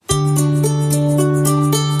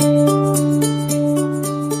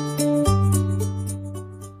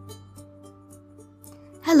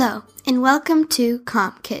welcome to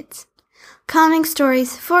Calm Kids, calming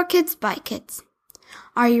stories for kids by kids.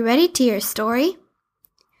 Are you ready to hear a story?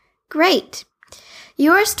 Great!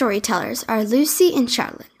 Your storytellers are Lucy and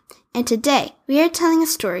Charlotte, and today we are telling a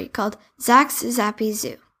story called Zack's Zappy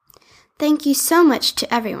Zoo. Thank you so much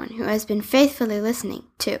to everyone who has been faithfully listening,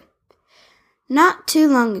 too. Not too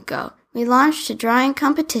long ago, we launched a drawing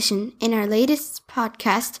competition in our latest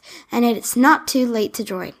podcast, and it is not too late to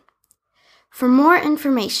join. For more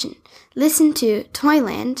information, listen to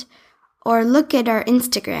Toyland or look at our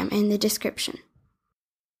Instagram in the description.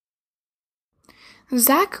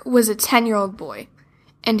 Zack was a 10-year-old boy,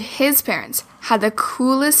 and his parents had the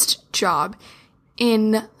coolest job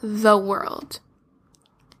in the world.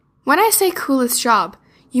 When I say coolest job,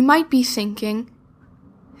 you might be thinking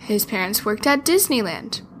his parents worked at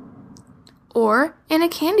Disneyland or in a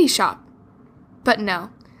candy shop. But no,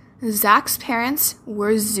 Zack's parents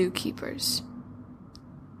were zookeepers.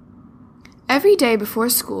 Every day before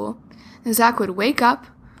school, Zack would wake up,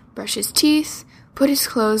 brush his teeth, put his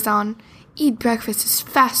clothes on, eat breakfast as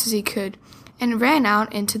fast as he could, and ran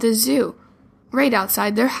out into the zoo, right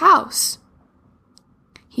outside their house.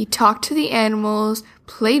 He talked to the animals,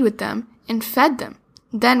 played with them, and fed them,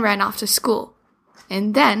 then ran off to school.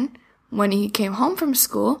 And then, when he came home from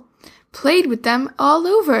school, played with them all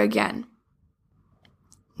over again.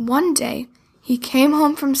 One day, he came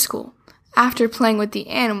home from school after playing with the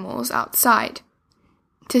animals outside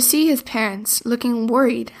to see his parents looking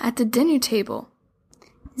worried at the dinner table.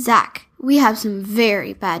 Zack, we have some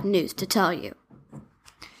very bad news to tell you.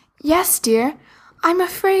 Yes, dear, I'm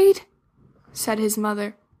afraid, said his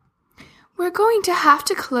mother. We're going to have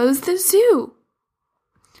to close the zoo.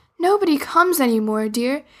 Nobody comes anymore,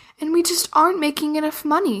 dear, and we just aren't making enough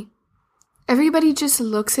money. Everybody just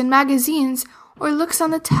looks in magazines or looks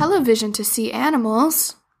on the television to see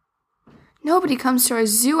animals. Nobody comes to our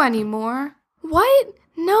zoo anymore. What?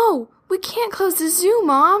 No, we can't close the zoo,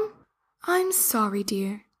 Mom. I'm sorry,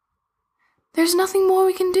 dear. There's nothing more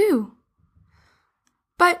we can do.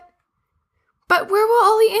 But where will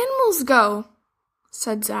all the animals go?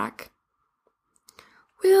 Said Zack.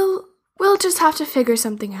 We'll just have to figure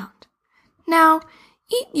something out. Now,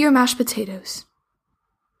 eat your mashed potatoes.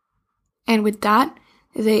 And with that,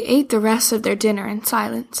 they ate the rest of their dinner in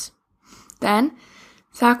silence. Then,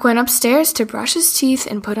 Zack went upstairs to brush his teeth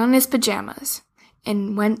and put on his pajamas,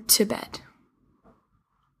 and went to bed.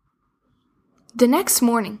 The next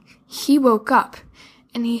morning, he woke up,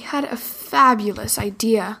 and he had a fabulous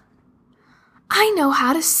idea. I know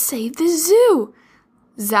how to save the zoo,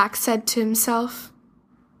 Zack said to himself,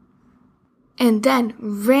 and then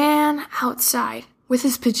ran outside with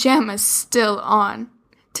his pajamas still on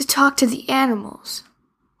to talk to the animals.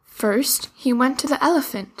 First, he went to the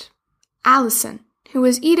elephant, Allison, who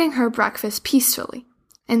was eating her breakfast peacefully,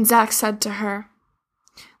 and Zack said to her,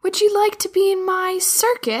 Would you like to be in my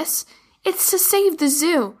circus? It's to save the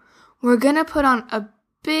zoo. We're gonna put on a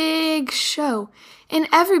big show, and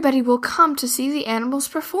everybody will come to see the animals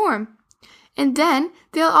perform. And then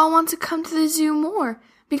they'll all want to come to the zoo more,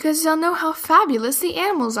 because they'll know how fabulous the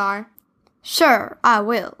animals are. Sure, I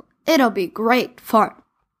will. It'll be great fun.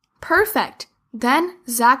 Perfect. Then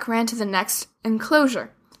Zack ran to the next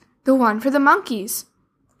enclosure, the one for the monkeys.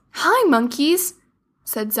 Hi, monkeys,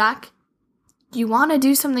 said Zack. You want to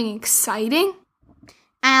do something exciting?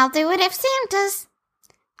 I'll do it if Sam does.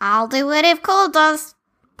 I'll do it if Cole does.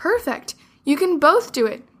 Perfect. You can both do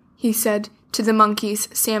it, he said to the monkeys,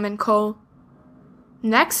 Sam and Cole.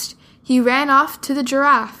 Next, he ran off to the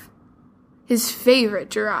giraffe, his favorite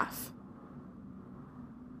giraffe.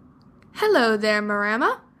 Hello there,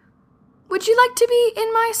 Marama. Would you like to be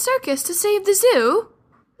in my circus to save the zoo?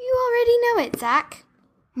 You already know it, Zack.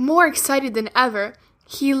 More excited than ever,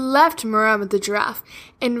 he left Marama the giraffe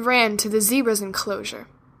and ran to the zebra's enclosure.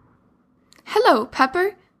 Hello,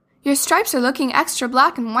 Pepper. Your stripes are looking extra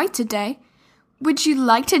black and white today. Would you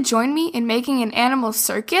like to join me in making an animal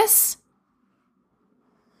circus?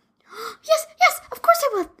 Yes, of course I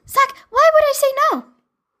would. Zack, why would I say no?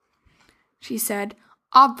 She said,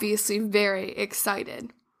 obviously very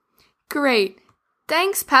excited. Great.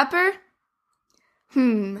 Thanks, Pepper.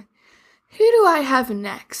 Who do I have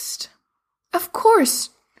next? Of course,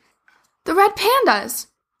 the red pandas.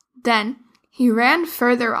 Then he ran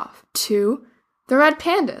further off to the red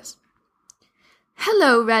pandas.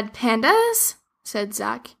 Hello, red pandas, said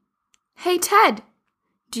Zack. Hey, Ted,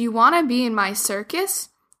 do you want to be in my circus?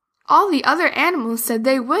 All the other animals said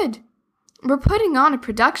they would. We're putting on a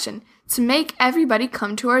production to make everybody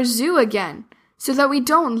come to our zoo again, so that we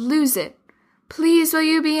don't lose it. Please, will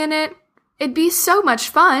you be in it? It'd be so much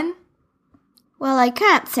fun. Well, I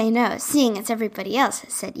can't say no, seeing as everybody else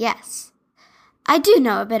has said yes. I do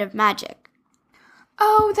know a bit of magic.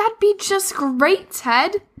 Oh, that'd be just great,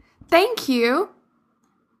 Ted. Thank you.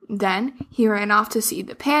 Then he ran off to see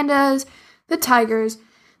the pandas, the tigers,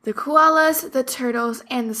 the koalas, the turtles,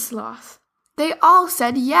 and the sloth. They all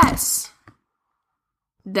said yes.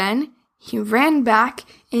 Then he ran back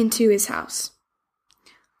into his house.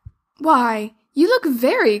 Why, you look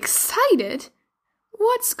very excited.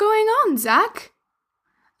 What's going on, Zack?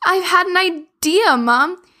 I've had an idea,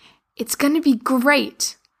 Mom. It's going to be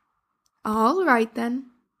great. All right, then,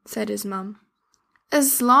 said his mom.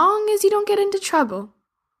 As long as you don't get into trouble.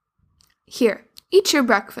 Here, eat your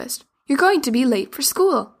breakfast. You're going to be late for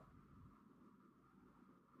school.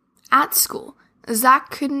 At school, Zack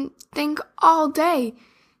couldn't think all day.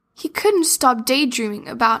 He couldn't stop daydreaming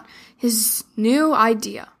about his new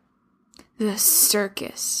idea. The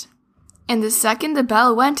circus. And the second the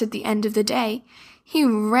bell went at the end of the day, he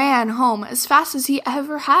ran home as fast as he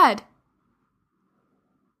ever had.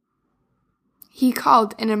 He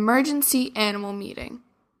called an emergency animal meeting.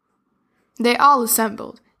 They all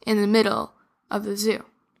assembled in the middle of the zoo.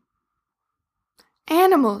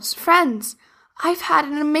 Animals, friends, I've had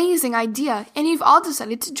an amazing idea, and you've all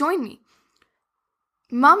decided to join me.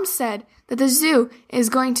 Mom said that the zoo is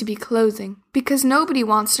going to be closing because nobody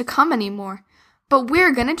wants to come anymore. But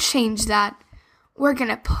we're going to change that. We're going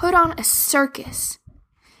to put on a circus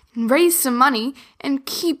and raise some money and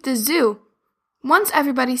keep the zoo. Once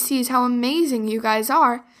everybody sees how amazing you guys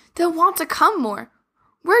are, they'll want to come more.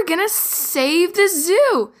 We're going to save the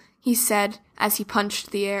zoo, he said as he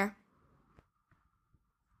punched the air.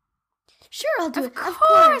 Sure, I'll do it. Of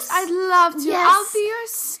course, I'd love to. Yes. I'll be your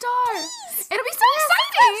star. Please. It'll be so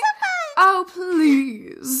exciting. Oh,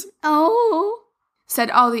 please. Oh, said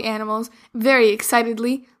all the animals, very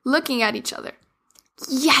excitedly, looking at each other.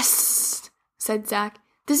 Yes, said Zack.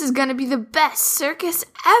 This is going to be the best circus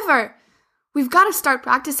ever. We've got to start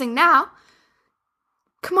practicing now.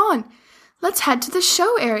 Come on, let's head to the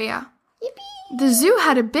show area. yippee. The zoo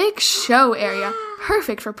had a big show area,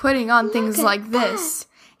 perfect for putting on things like this.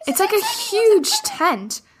 It's like a huge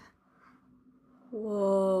tent.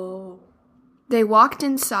 Whoa. They walked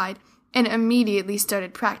inside and immediately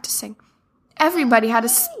started practicing. Everybody had a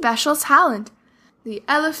special talent. The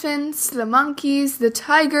elephants, the monkeys, the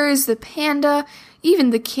tigers, the panda, even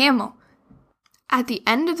the camel. At the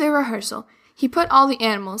end of their rehearsal, he put all the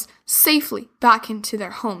animals safely back into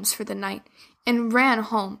their homes for the night and ran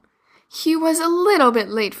home. He was a little bit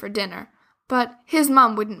late for dinner, but his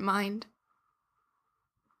mom wouldn't mind.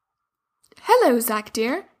 Hello, Zack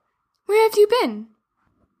dear. Where have you been?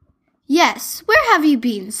 Yes, where have you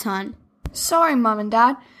been, son? Sorry, Mom and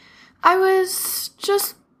Dad. I was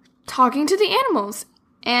just talking to the animals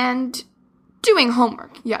and doing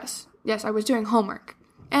homework. Yes, I was doing homework.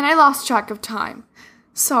 And I lost track of time.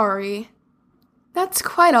 Sorry. That's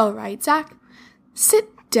quite all right, Zack. Sit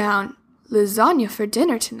down. Lasagna for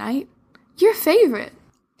dinner tonight. Your favorite.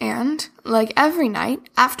 And, like every night,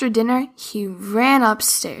 after dinner, he ran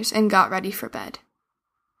upstairs and got ready for bed.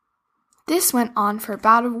 This went on for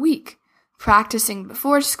about a week, practicing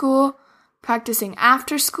before school, practicing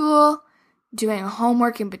after school, doing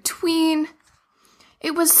homework in between.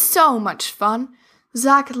 It was so much fun.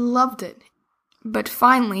 Zack loved it. But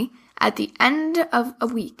finally, at the end of a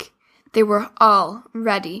week, they were all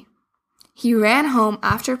ready. He ran home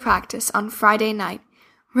after practice on Friday night,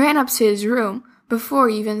 ran up to his room before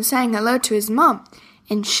even saying hello to his mom,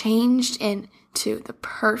 and changed into the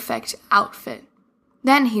perfect outfit.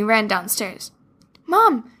 Then he ran downstairs.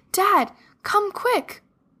 Mom, Dad, come quick.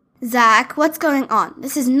 Zack, what's going on?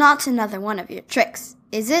 This is not another one of your tricks,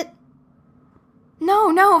 is it?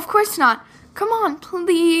 No, of course not. Come on,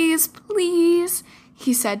 please,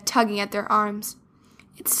 he said, tugging at their arms.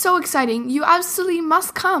 It's so exciting. You absolutely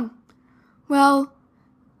must come. Well,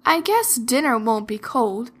 I guess dinner won't be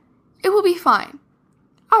cold. It will be fine.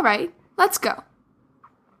 All right, let's go.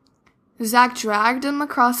 Zack dragged them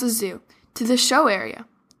across the zoo to the show area.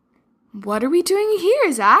 What are we doing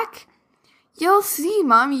here, Zack? You'll see,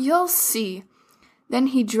 Mom, you'll see. Then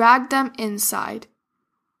he dragged them inside.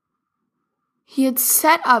 He had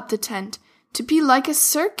set up the tent to be like a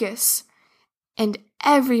circus, and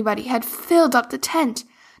everybody had filled up the tent.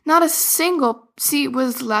 Not a single seat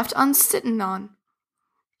was left unsitting on.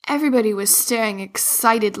 Everybody was staring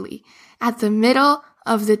excitedly at the middle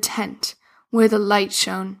of the tent where the light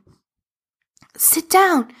shone. Sit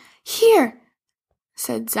down, here,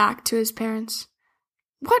 said Zack to his parents.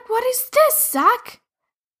 What is this, Zack?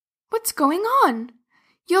 What's going on?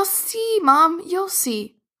 You'll see, Mom, you'll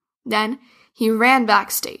see. Then he ran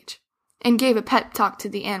backstage and gave a pep talk to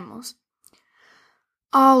the animals.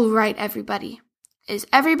 All right, everybody. Is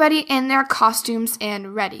everybody in their costumes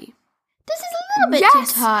and ready? This is a little bit too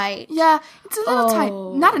tight. Yeah, it's a little tight.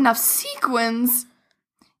 Not enough sequins.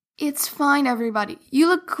 It's fine, everybody. You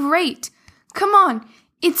look great. Come on,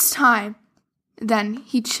 it's time. Then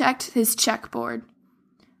he checked his checkboard.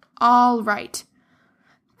 All right.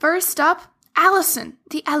 First up, Allison,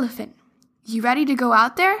 the elephant. You ready to go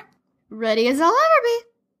out there? Ready as I'll ever be.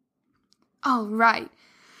 All right.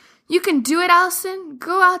 You can do it, Allison.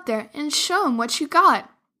 Go out there and show him what you got.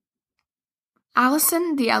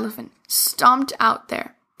 Allison, the elephant, stomped out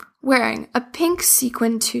there, wearing a pink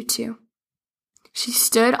sequin tutu. She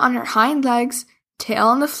stood on her hind legs, tail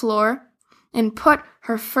on the floor, and put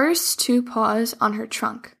her first 2 paws on her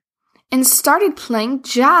trunk, and started playing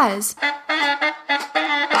jazz.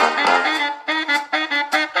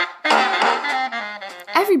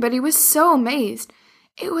 Everybody was so amazed.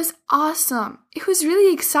 It was awesome. It was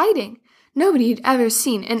really exciting. Nobody had ever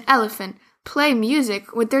seen an elephant play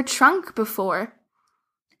music with their trunk before.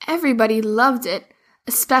 Everybody loved it,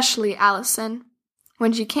 especially Allison.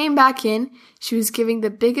 When she came back in, she was giving the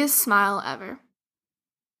biggest smile ever.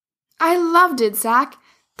 I loved it, Zack.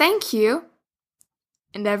 Thank you.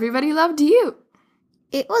 And everybody loved you.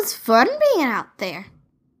 It was fun being out there.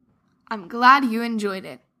 I'm glad you enjoyed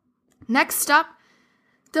it. Next up,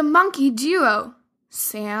 the monkey duo,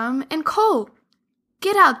 Sam and Cole.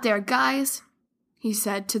 Get out there, guys, he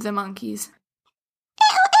said to the monkeys. Ew,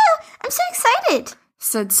 I'm so excited,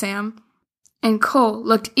 said Sam. And Cole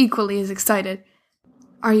looked equally as excited.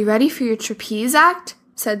 Are you ready for your trapeze act?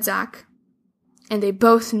 Said Zack. And they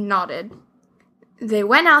both nodded. They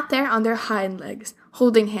went out there on their hind legs,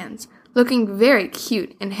 holding hands, looking very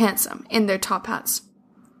cute and handsome in their top hats.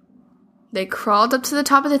 They crawled up to the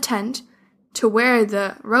top of the tent to where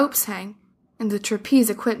the ropes hang and the trapeze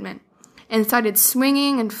equipment, and started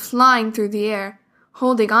swinging and flying through the air,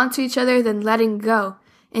 holding onto each other, then letting go,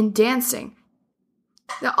 and dancing.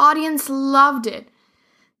 The audience loved it.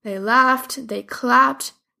 They laughed, they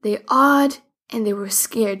clapped, they awed, and they were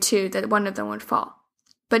scared too that one of them would fall.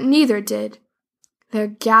 But neither did. Their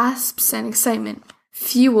gasps and excitement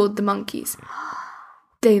fueled the monkeys.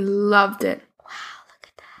 They loved it. Wow, look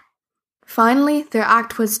at that. Finally, their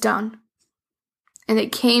act was done, and they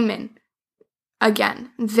came in, again,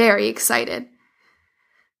 very excited.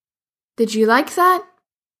 Did you like that?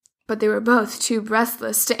 But they were both too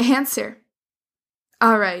breathless to answer.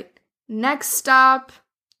 All right, next stop,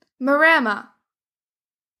 Marama.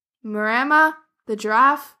 Marama, the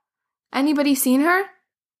giraffe. Anybody seen her?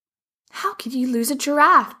 How could you lose a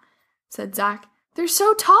giraffe? Said Zack. They're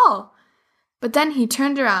so tall. But then he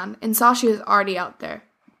turned around and saw she was already out there.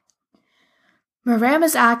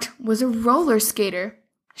 Marama's act was a roller skater.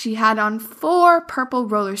 She had on 4 purple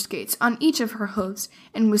roller skates on each of her hooves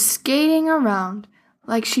and was skating around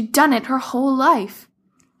like she'd done it her whole life.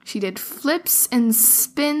 She did flips and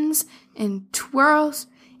spins and twirls,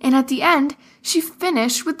 and at the end, she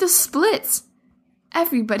finished with the splits.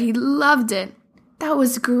 Everybody loved it. That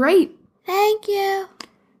was great. Thank you,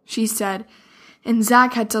 she said, and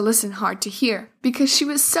Zack had to listen hard to hear because she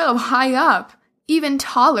was so high up, even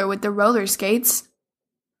taller with the roller skates.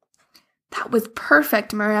 That was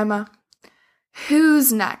perfect, Marama.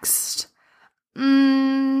 Who's next?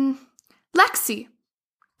 Lexi.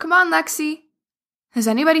 Come on, Lexi. Has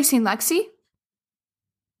anybody seen Lexi?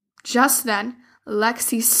 Just then,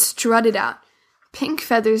 Lexi strutted out, pink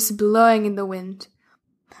feathers blowing in the wind.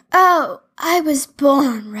 Oh, I was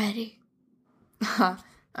born ready.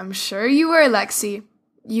 I'm sure you were, Lexi.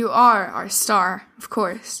 You are our star, of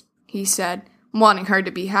course, he said, wanting her to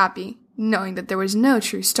be happy, knowing that there was no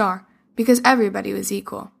true star, because everybody was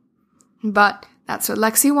equal. But that's what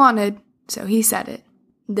Lexi wanted, so he said it.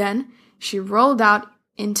 Then she rolled out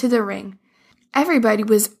into the ring. Everybody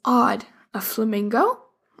was awed. A flamingo?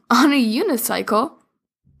 On a unicycle?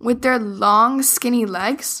 With their long, skinny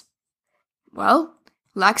legs? Well,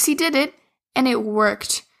 Lexi did it, and it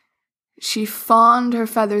worked. She fawned her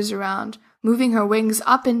feathers around, moving her wings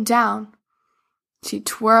up and down. She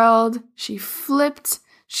twirled, she flipped,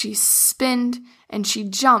 she spinned, and she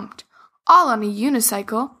jumped, all on a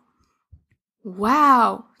unicycle.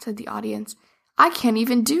 Wow, said the audience. I can't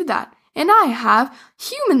even do that, and I have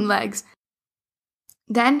human legs.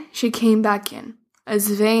 Then she came back in,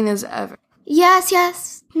 as vain as ever.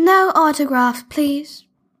 Yes, no autograph, please,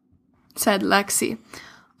 said Lexi,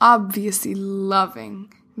 obviously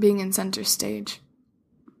loving being in center stage.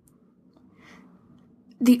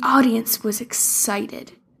 The audience was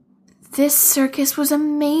excited. This circus was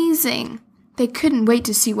amazing. They couldn't wait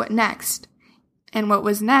to see what next. And what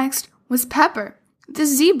was next was Pepper, the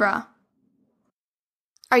zebra.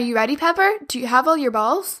 Are you ready, Pepper? Do you have all your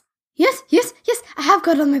balls? Yes, I have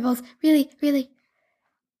got all my balls. Really.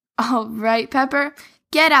 All right, Pepper,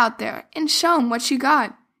 get out there and show 'em what you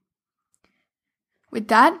got. With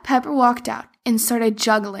that, Pepper walked out and started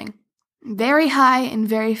juggling, very high and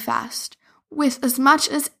very fast, with as much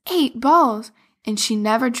as 8 balls, and she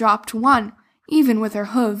never dropped one, even with her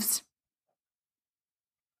hooves.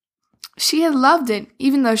 She had loved it,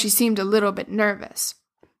 even though she seemed a little bit nervous.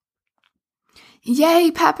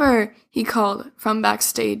 "Yay, Pepper!" he called from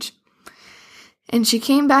backstage. And she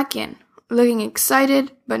came back in, looking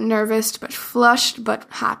excited, but nervous, but flushed, but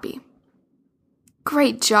happy.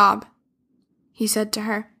 "Great job," he said to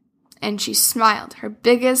her, and she smiled her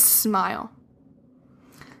biggest smile.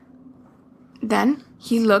 Then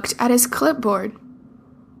he looked at his clipboard.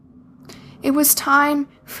 It was time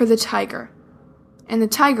for the tiger, and the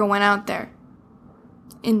tiger went out there.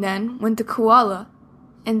 And then went the koala,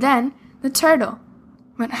 and then the turtle.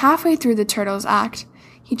 Went halfway through the turtle's act,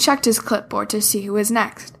 he checked his clipboard to see who was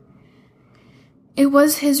next. It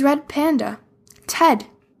was his red panda, Ted,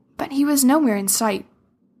 but he was nowhere in sight.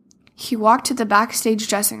 He walked to the backstage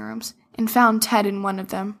dressing rooms and found Ted in one of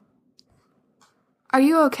them. "Are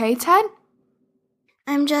you okay, Ted?"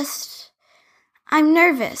 I'm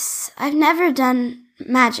nervous. I've never done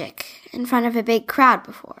magic in front of a big crowd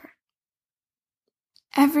before."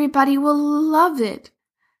 "Everybody will love it."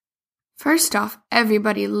 First off,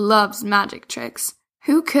 everybody loves magic tricks.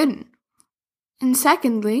 Who couldn't? And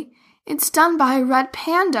secondly, it's done by a red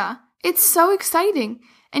panda. It's so exciting.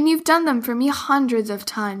 And you've done them for me hundreds of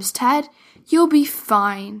times, Ted. You'll be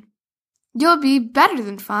fine. You'll be better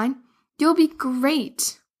than fine. You'll be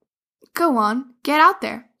great. Go on, get out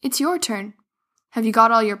there. It's your turn. Have you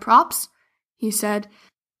got all your props?" he said,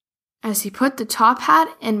 as he put the top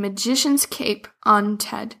hat and magician's cape on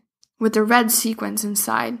Ted, with the red sequins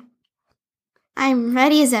inside. "I'm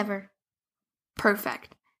ready as ever."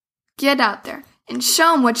 "Perfect. Get out there and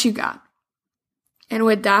show 'em what you got." And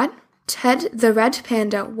with that, Ted the red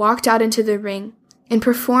panda walked out into the ring and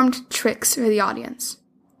performed tricks for the audience.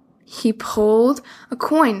 He pulled a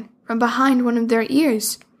coin from behind one of their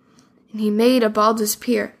ears, and he made a ball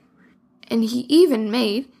disappear, and he even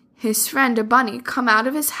made his friend a bunny come out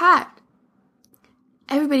of his hat.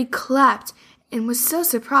 Everybody clapped and was so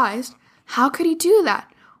surprised. How could he do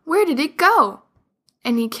that? Where did it go?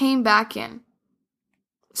 And he came back in,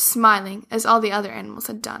 smiling as all the other animals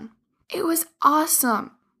had done. It was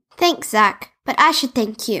awesome. "Thanks, Zack, but I should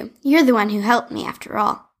thank you. You're the one who helped me after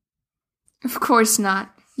all." "Of course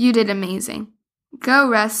not. You did amazing. Go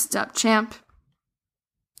rest up, champ."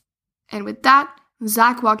 And with that,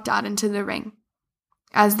 Zack walked out into the ring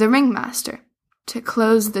as the ringmaster to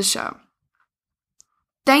close the show.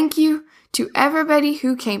 "Thank you to everybody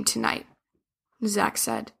who came tonight," Zack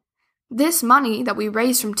said. "This money that we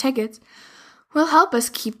raised from tickets will help us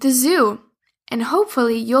keep the zoo, and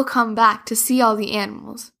hopefully you'll come back to see all the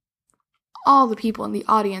animals." All the people in the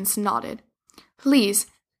audience nodded. "Please,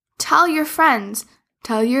 tell your friends,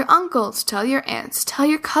 tell your uncles, tell your aunts, tell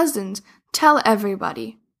your cousins, tell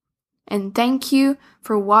everybody. And thank you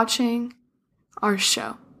for watching our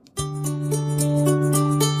show."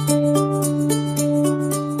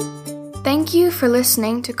 Thank you for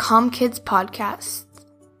listening to Calm Kids Podcasts.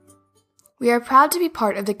 We are proud to be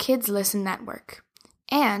part of the Kids Listen Network.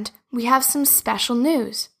 And we have some special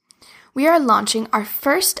news. We are launching our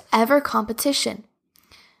first ever competition.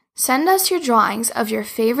 Send us your drawings of your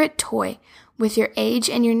favorite toy with your age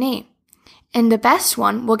and your name, and the best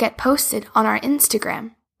one will get posted on our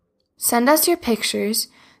Instagram. Send us your pictures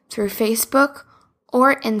through Facebook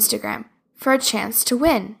or Instagram for a chance to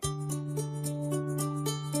win.